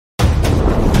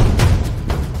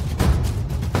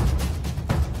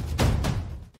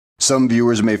Some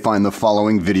viewers may find the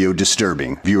following video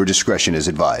disturbing. Viewer discretion is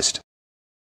advised.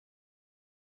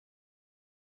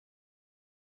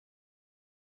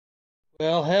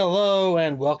 Well, hello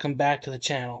and welcome back to the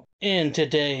channel. In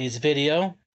today's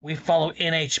video, we follow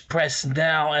NH Press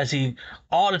now as he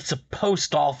audits a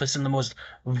post office in the most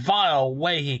vile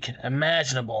way he can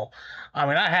imaginable. I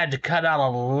mean, I had to cut out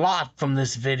a lot from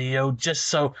this video just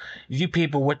so you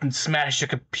people wouldn't smash your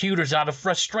computers out of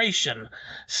frustration.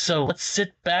 So let's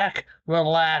sit back,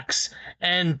 relax,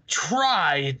 and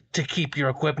try to keep your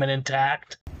equipment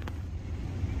intact.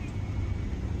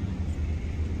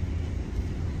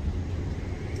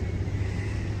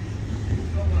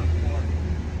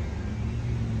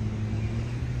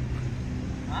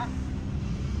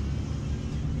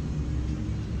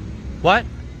 What?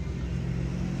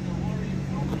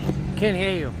 Can't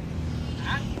hear you.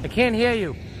 I can't hear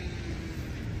you.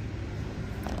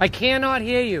 I cannot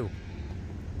hear you.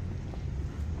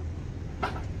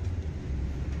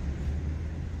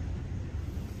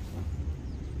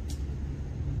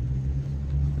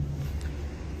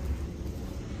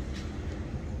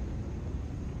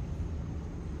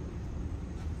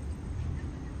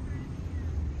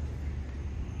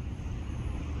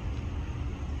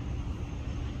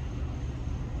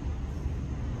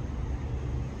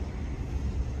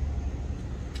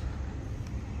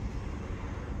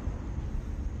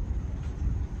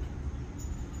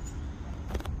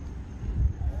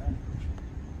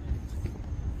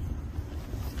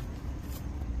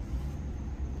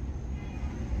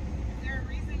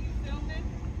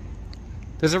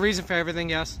 There's a reason for everything,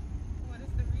 yes. What is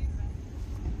the reason?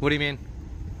 What do you mean?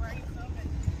 Why are you filming?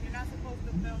 You're not supposed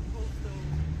to film postal.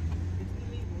 It's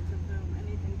illegal to film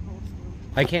anything postal.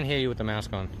 I can't hear you with the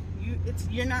mask on.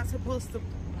 You're not supposed to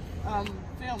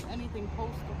film anything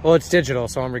postal. Well, it's digital,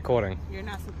 so I'm recording. You're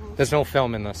not supposed There's to. no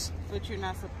film in this. But you're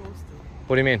not supposed to.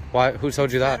 What do you mean? Why? Who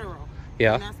told you that? Federal.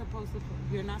 Yeah.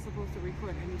 You're not supposed to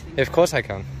record anything. Of course I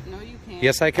can. No, you can't.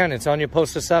 Yes, I can. It's on your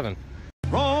poster 7.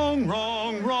 Wrong,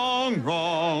 wrong, wrong,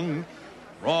 wrong.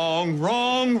 Wrong,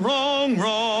 wrong, wrong,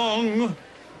 wrong.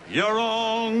 You're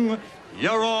wrong,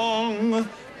 you're wrong,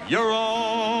 you're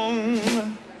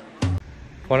wrong.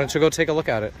 Why don't you go take a look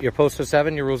at it? Your poster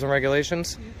 7, your rules and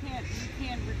regulations. You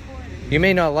can't record it. You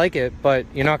may not like it, but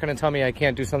you're not going to tell me I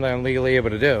can't do something I'm legally able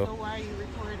to do. So why are you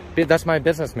recording? That's my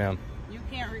business, ma'am. You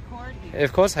can't record here.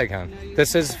 Of course I can. No,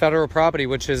 This is federal property,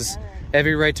 which is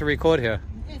every right to record here.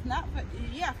 It's not,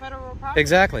 federal property.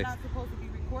 Exactly. You're not supposed to be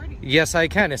recording. Yes, I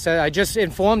can. I just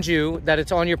informed you that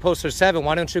it's on your poster 7.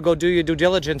 Why don't you go do your due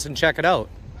diligence and check it out?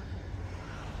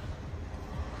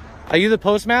 Are you the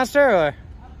postmaster, or?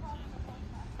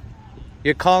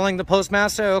 You're calling the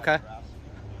postmaster? Okay.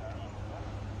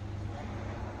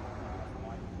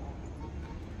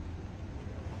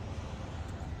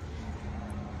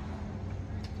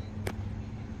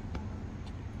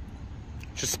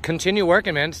 Just continue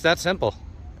working, man. It's that simple.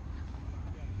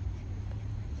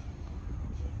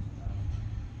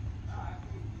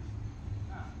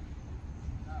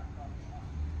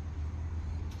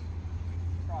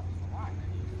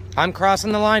 I'm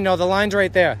crossing the line. No, the line's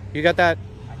right there. You got that?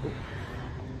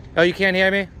 Oh, you can't hear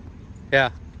me? Yeah.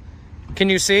 Can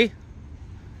you see?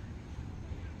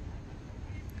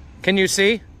 Can you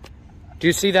see? Do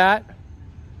you see that?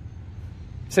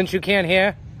 Since you can't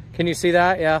hear, can you see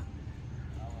that? Yeah.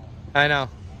 I know.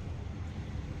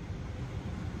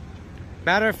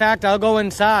 Matter of fact, I'll go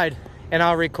inside and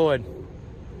I'll record.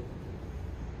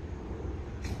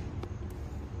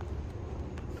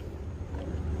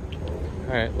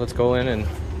 Alright, let's go in and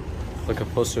look at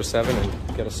poster 7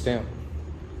 and get a stamp.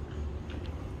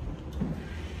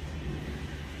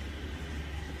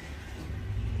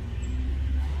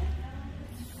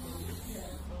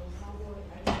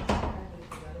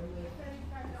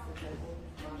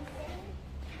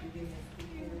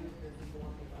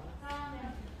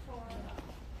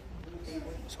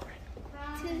 Sorry.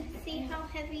 To see how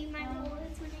heavy my bowl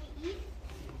is when I eat.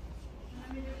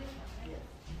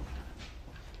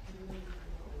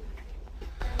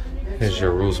 Here's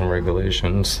your rules and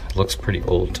regulations. It looks pretty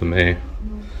old to me.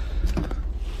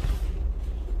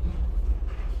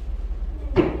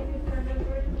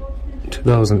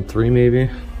 (2003) maybe?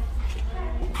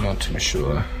 Not too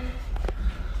sure.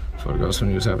 Photographs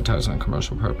when used advertising on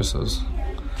commercial purposes.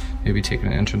 May be taken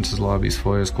in entrances, lobbies,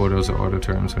 foyers, corridors, or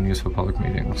auditoriums when used for public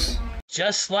meetings.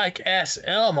 Just like S.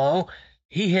 Elmo,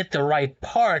 he hit the right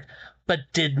part, but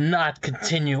did not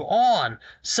continue on.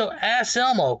 So S.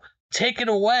 Elmo, take it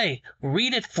away,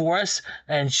 read it for us,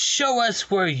 and show us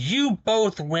where you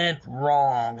both went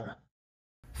wrong.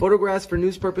 Photographs for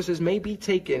news purposes may be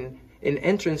taken in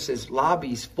entrances,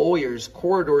 lobbies, foyers,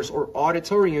 corridors, or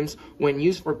auditoriums when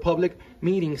used for public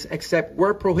meetings except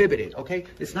where prohibited, okay?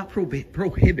 It's not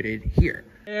prohibited here.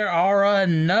 There are a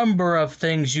number of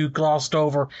things you glossed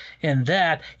over in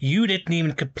that. You didn't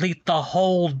even complete the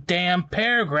whole damn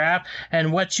paragraph,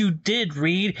 and what you did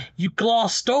read, you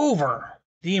glossed over.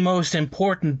 The most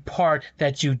important part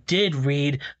that you did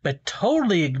read but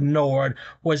totally ignored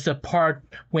was the part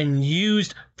when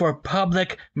used for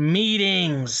public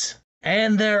meetings.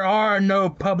 And there are no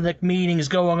public meetings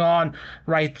going on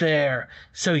right there.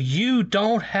 So you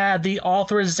don't have the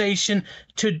authorization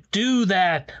to do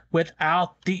that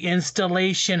without the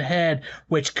installation head,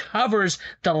 which covers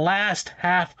the last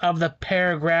half of the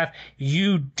paragraph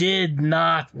you did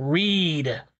not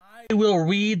read. I will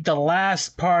read the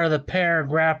last part of the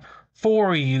paragraph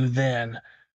for you then.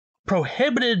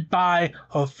 Prohibited by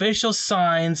official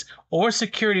signs or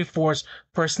security force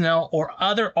personnel or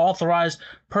other authorized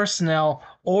personnel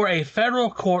or a federal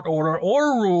court order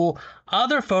or rule,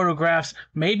 other photographs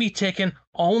may be taken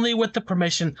only with the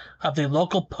permission of the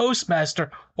local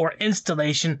postmaster or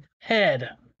installation head.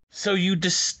 So you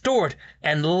distort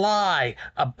and lie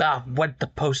about what the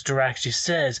poster actually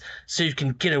says so you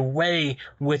can get away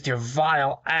with your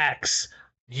vile acts.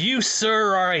 You,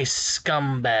 sir, are a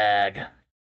scumbag.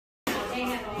 They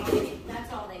have all,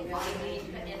 that's all they really need,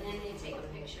 and then they take a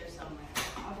picture somewhere.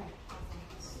 Okay.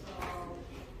 So,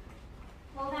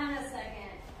 hold on a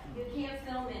second. You can't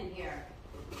film in here.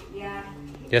 Yeah.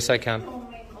 Yes, I can.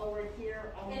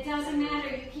 It doesn't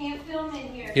matter. You can't film in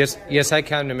here. Yes, I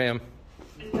can, ma'am.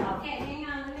 Okay, hang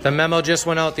on. The memo just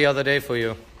went out the other day for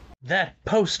you. That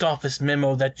post office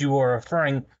memo that you are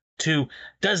referring to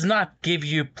does not give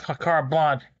you carte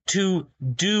blanche to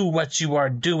do what you are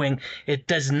doing. It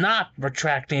does not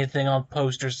retract anything on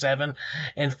poster 7.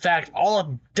 In fact, all it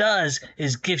does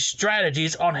is give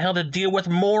strategies on how to deal with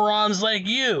morons like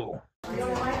you.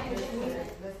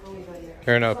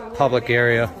 You're in a public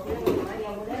area.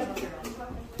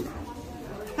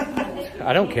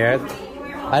 I don't care.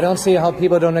 I don't see how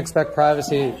people don't expect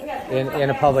privacy in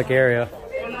a public area.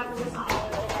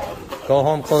 Go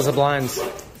home, close the blinds.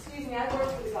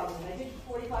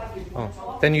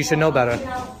 Oh, then you should know better.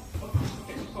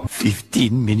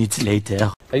 15 minutes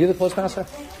later. Are you the postmaster?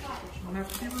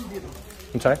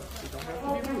 I'm sorry?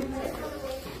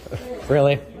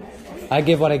 Really? I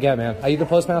give what I get, man. Are you the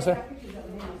postmaster?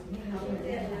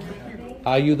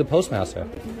 Are you the postmaster?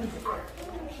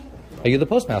 Are you the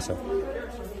postmaster?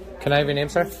 Can I have your name,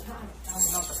 sir?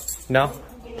 No?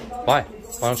 Why?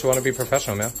 Why don't you want to be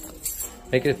professional, man?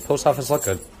 Make the post office look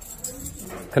good.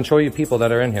 Control you people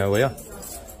that are in here, will you?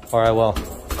 Or I will.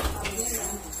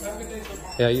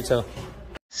 Yeah, you too.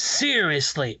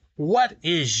 Seriously, what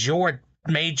is your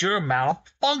major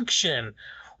malfunction?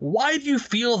 Why do you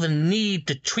feel the need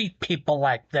to treat people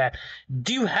like that?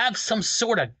 Do you have some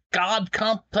sort of God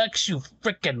complex, you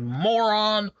frickin'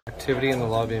 moron? Activity in the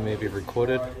lobby may be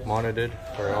recorded, monitored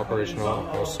for operational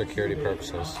or security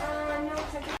purposes.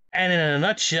 And in a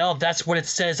nutshell, that's what it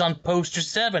says on poster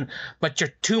 7, but you're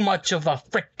too much of a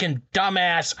frickin'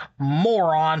 dumbass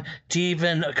moron to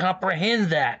even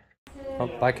comprehend that. Oh,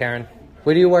 bye, Karen.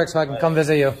 Where do you work so I can come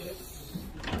visit you?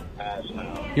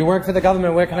 You work for the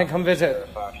government, where can I come visit?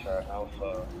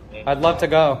 I'd love to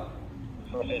go.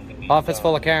 Office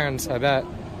full of Karens, I bet.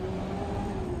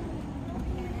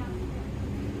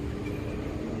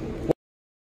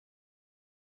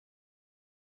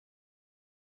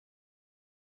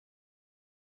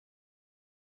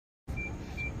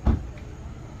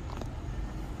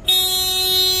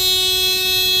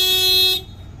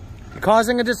 You're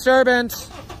causing a disturbance.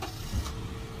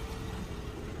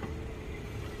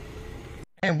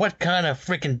 And what kind of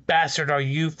freaking bastard are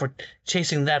you for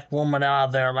chasing that woman out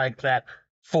of there like that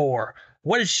for?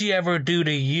 What did she ever do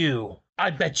to you?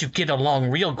 I bet you get along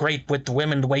real great with the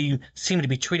women the way you seem to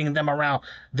be treating them around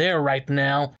there right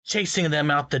now. Chasing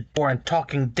them out the door and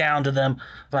talking down to them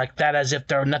like that as if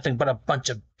they're nothing but a bunch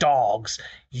of dogs.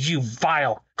 You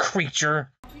vile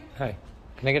creature. Hi.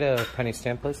 Can I get a penny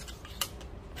stamp, please?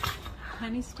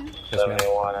 Penny stamp? Yes, ma'am.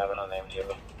 71, have an unnamed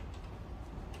user.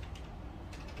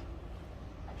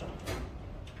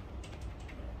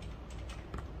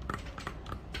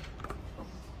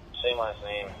 Same last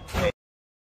name.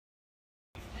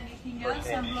 Anything else?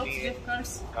 Envelopes, gift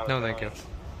cards? No, thank you.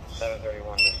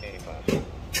 731 85.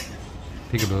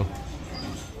 Peekaboo.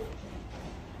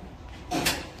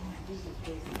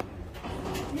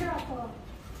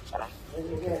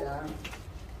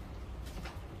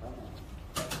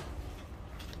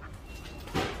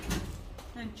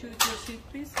 And choose your seat,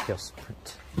 please. Yes,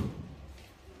 print. You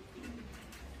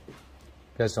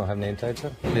guys don't have name tags,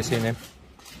 sir? Can they see your name?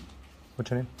 What's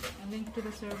your name? A link to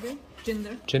the survey.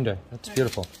 Jinder. Jinder. That's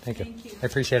beautiful. Thank you. I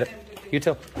appreciate it. You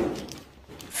too.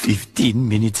 15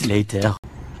 minutes later.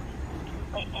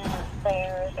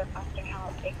 There's a foster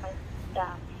help because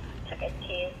took his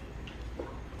keys.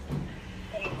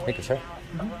 Thank you, sir.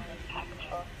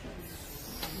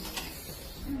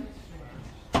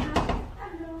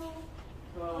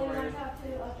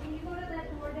 Can you go to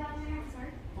that door down there?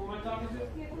 Sorry. Who am I talking to?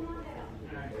 Yeah, come on down.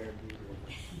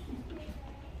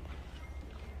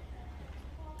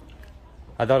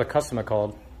 I thought a customer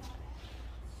called.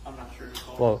 I'm not sure who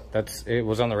called. Well, it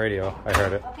was on the radio. I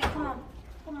heard it. Okay, come on.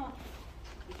 Come on.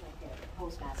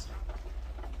 Postmaster.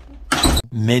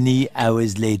 Many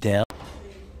hours later.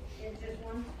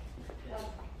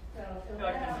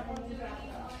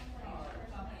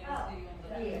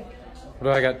 What do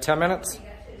I got? 10 minutes?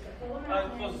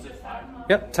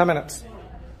 Yep, 10 minutes.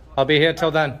 I'll be here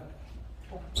till then.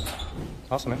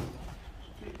 Awesome, man.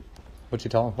 What'd you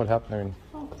tell him? What happened? I mean,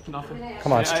 Nothing.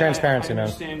 Come on, it's transparency, I man.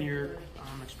 understand you're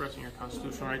expressing your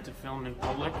constitutional right to film in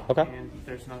public. Okay. And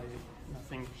there's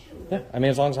nothing. yeah, I mean,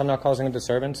 as long as I'm not causing a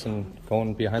disturbance and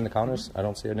going behind the counters, I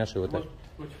don't see an issue with it.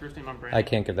 What's your first name? I'm Brandon. I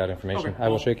can't give that information. Okay, I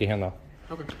will cool. shake your hand, though.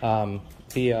 Okay.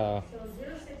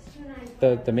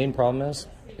 The main problem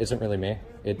isn't really me.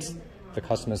 It's the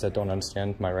customers that don't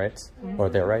understand my rights or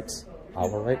their rights,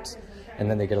 our rights, and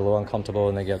then they get a little uncomfortable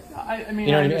and they get. I mean,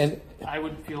 you know what I mean? I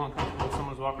would feel uncomfortable if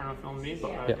someone's walking around filming me,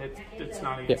 but Yeah. it's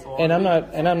not Yeah, against the law.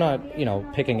 and I'm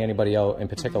not, picking anybody out in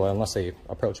particular unless they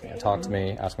approach me and talk to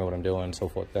me, ask me what I'm doing, and so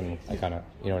forth. Then I kind of,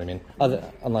 you know what I mean.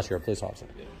 Unless you're a police officer,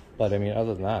 but I mean,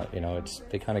 other than that,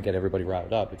 they kind of get everybody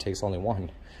riled up. It takes only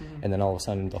one, and then all of a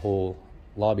sudden the whole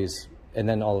lobby's, and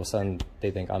then all of a sudden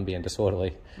they think I'm being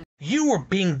disorderly. You were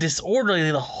being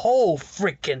disorderly the whole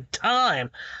freaking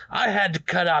time. I had to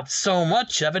cut out so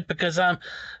much of it because I'm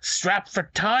strapped for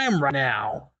time right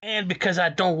now. And because I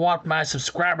don't want my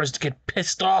subscribers to get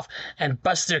pissed off and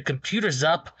bust their computers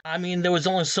up. I mean, there was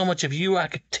only so much of you I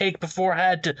could take before I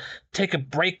had to take a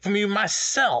break from you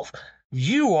myself.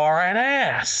 You are an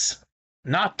ass.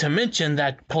 Not to mention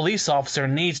that police officer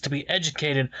needs to be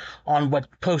educated on what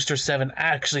Poster 7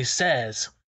 actually says.